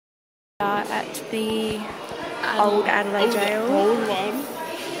At the old Adelaide Gaol. Old one.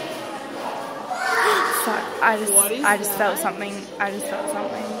 Fuck, I just felt something. I just felt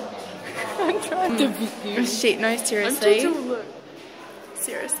something. I'm trying to beat you. Shit, no, seriously. I'm trying to look.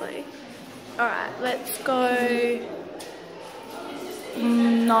 Seriously. Alright, let's go.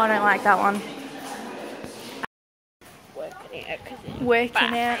 No, I don't like that one.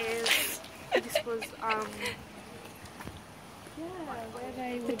 Working out. This was,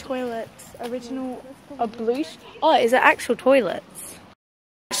 The toilets. Original. A blue. Oh, is it actual toilets?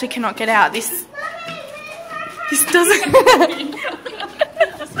 Actually cannot get out. This doesn't. No,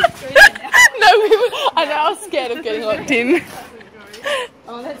 I know, I was scared of getting locked in.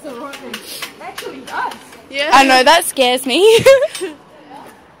 oh, that's the wrong thing. It actually does. Yeah. I know, that scares me.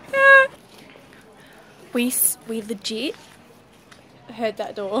 We legit heard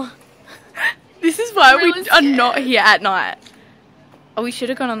that door. This is why we are not here at night. Oh, we should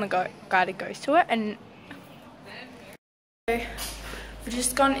have gone on the guided ghost tour, and we've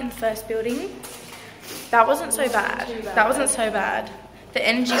just gone in the first building. That wasn't so bad. That wasn't so bad. The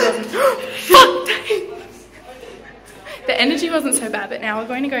energy wasn't. The energy wasn't so bad, but now we're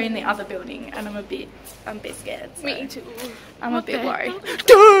going to go in the other building, and I'm a bit scared. So Me too. I'm a bit worried.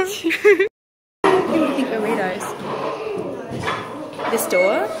 People think we're weirdos. This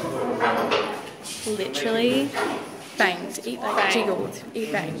door literally banged. It like jiggled.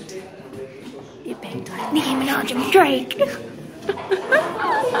 It banged. It banged like Nicki Minaj and Drake.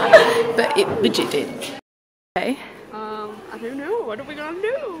 But it legit did. Okay. I don't know. What are we gonna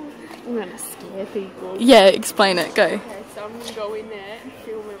do? I'm gonna scare people. Yeah, explain it. Go. Okay, so I'm gonna go in there and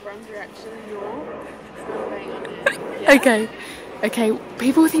film everyone's reaction. You're gonna bang on it. Yeah? Okay. Okay.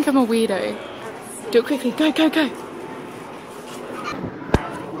 People think I'm a weirdo. Do it quickly. Go, go, go. I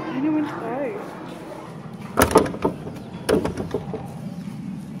don't know when to go.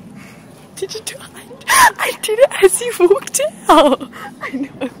 Did you do it? I did it as you walked out. I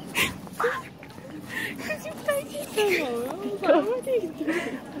know. Because you're taking so long. I was like, what are you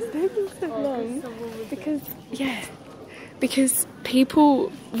doing? It's taking so long. Because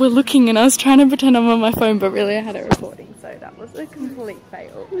people were looking and I was trying to pretend I'm on my phone, but really I had it recording, so that was a complete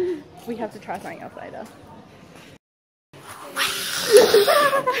fail. We have to try something else later.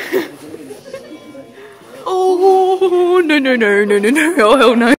 Oh, no. Oh,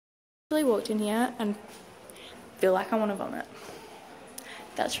 hell no. I actually walked in here and feel like I want to vomit.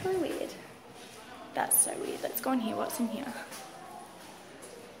 That's really weird. That's so weird. Let's go in here. What's in here?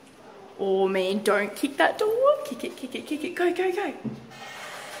 Oh man, don't kick that door. Kick it. Go.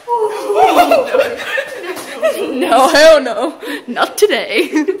 Oh, no, hell no. Not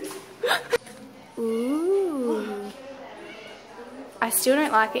today. Ooh. I still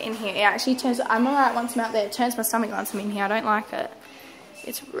don't like it in here. It actually turns, I'm alright once I'm out there. It turns my stomach once I'm in here. I don't like it.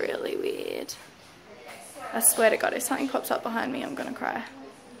 It's really weird. I swear to God, if something pops up behind me, I'm gonna cry.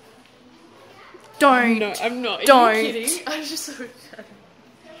 Don't. No, I'm not. Don't. Are you kidding? I was just so excited.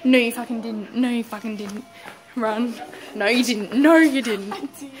 No, you fucking didn't. No, you fucking didn't. Run. No, you didn't. No, you didn't.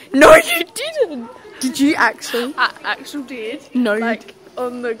 No, you didn't. Did you actually? I actually did. No, you like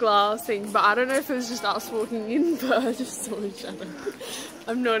on the glass thing, but I don't know if it was just us walking in, but I just saw each other.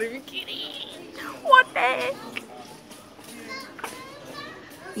 I'm not even kidding. What the heck?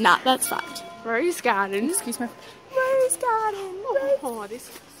 Nah, that's fact. Rose Garden. Excuse me. Rose Garden. Oh, this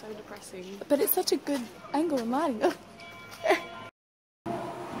is so depressing. But it's such a good angle and lighting.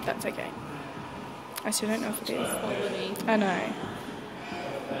 That's okay. I still don't know if it is. I know.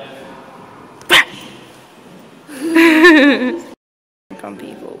 From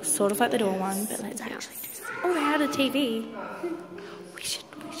people, sort of like the door one, but let's actually do something. Oh, they had a TV. We should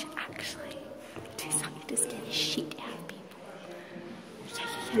actually do something to scare the shit out of people.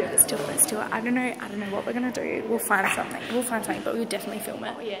 Yeah. Let's do it. I don't know what we're gonna do. We'll find something, but we'll definitely film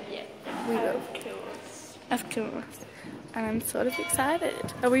it. Oh, yeah. We will. Of course. And I'm sort of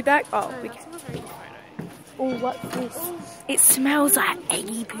excited. Are we back? Oh, we can. Oh, what's this? It smells like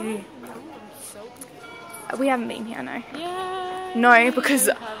eggy poo. We haven't been here, no. Yeah. No, because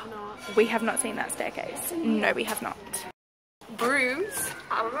we have not seen that staircase. No, we have not. Brooms?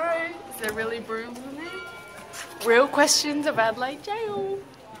 I don't know. Is there really brooms in there? Real questions of Adelaide Gaol.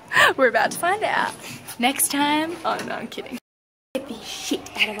 We're about to find out. Next time. Oh, no, I'm kidding. Get the shit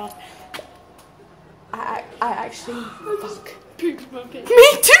out of us. I actually. Fuck. Pooped my pants.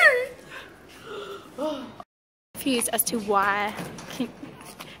 Me too! Confused as to why.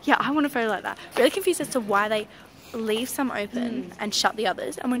 Yeah, I want a photo like that. Really confused as to why they leave some open and shut the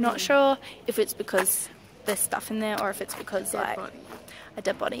others, and we're not sure if it's because there's stuff in there or if it's because like a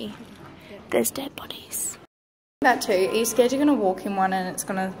dead body. There's dead bodies. That too. Are you scared you're gonna walk in one and it's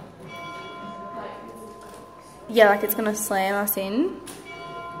gonna Yeah, like it's gonna slam us in.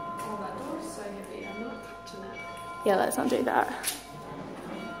 Oh, that door is so heavy. I'm not touching that. Yeah, let's not do that.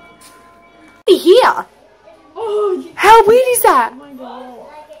 Here! Oh, yeah. How weird is that? Oh my god.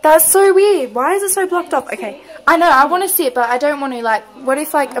 That's so weird. Why is it so blocked off? Okay, I know, I want to see it, but I don't want to, like, what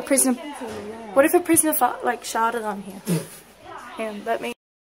if, like, a prisoner, like, sharded on here? Hang on, let me.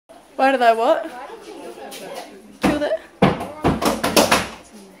 Why did I what? Killed it?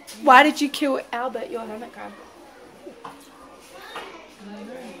 Why did you kill Albert, your hermit crab?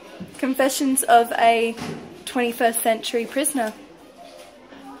 Confessions of a 21st century prisoner.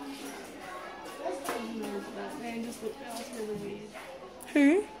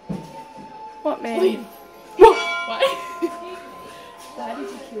 Who? What man? Why? Why did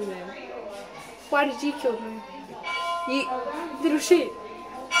you kill them? Why did you kill him? You little shit.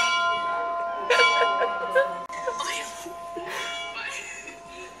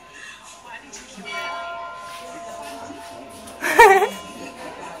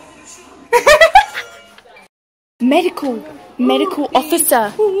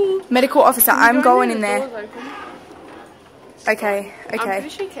 Medical officer, I'm going in there. Okay. I'm pretty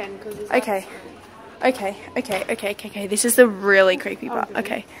sure you can because it's Okay, this is the really creepy part.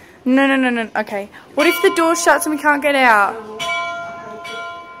 Okay. No, okay. What if the door shuts and we can't get out?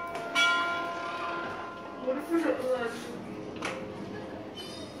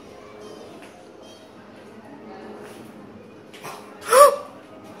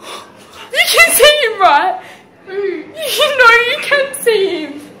 You can see him, right? You know you can see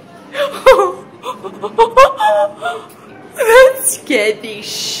him. That scared the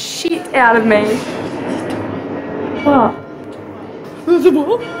shit out of me. What? There's a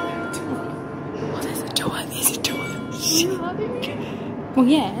what? Oh, there's a door. Well,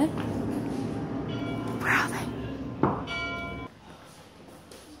 yeah. Where are they?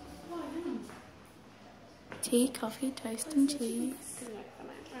 Tea, coffee, toast and cheese.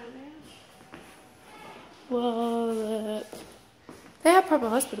 Whoa, look. They have proper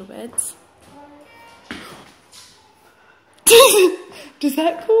hospital beds. Does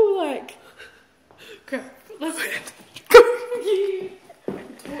that cool, like... Crap. Let's go.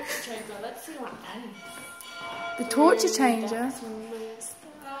 Let's see what that is. The torture changer.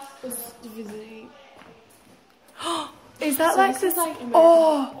 Is that like this?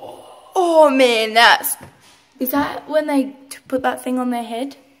 Oh man, that's. Is that when they put that thing on their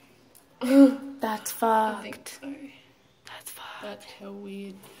head? That's fucked. So. That's fucked. That's hell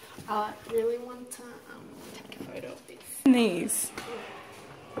weird. I really want to take a photo of this. These.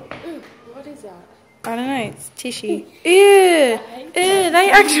 Ooh, what is that? I don't know. It's tissue. Ew, they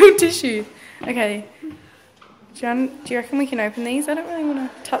actual tissue. Okay. Do you reckon we can open these? I don't really want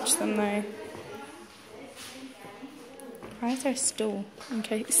to touch them though. Why is there a store?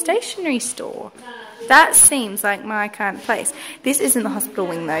 Okay, stationery store. That seems like my kind of place. This isn't the hospital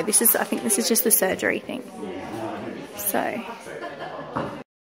wing though. I think this is just the surgery thing. So, am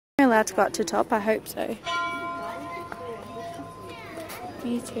I allowed to go up to top? I hope so.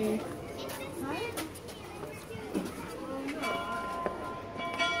 Me too.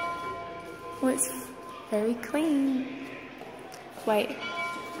 Well, it's very clean. Wait,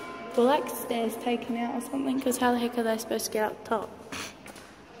 were like stairs taken out or something? Because how the heck are they supposed to get up top?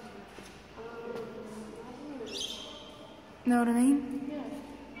 Know what I mean?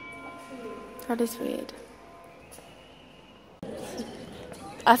 That is weird.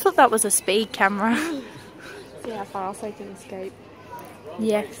 I thought that was a speed camera. See how fast I can escape.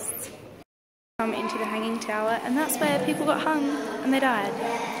 Yes. Come into the hanging tower, and that's where people got hung and they died.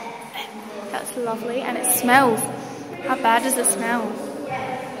 That's lovely, and it smells. How bad does it smell?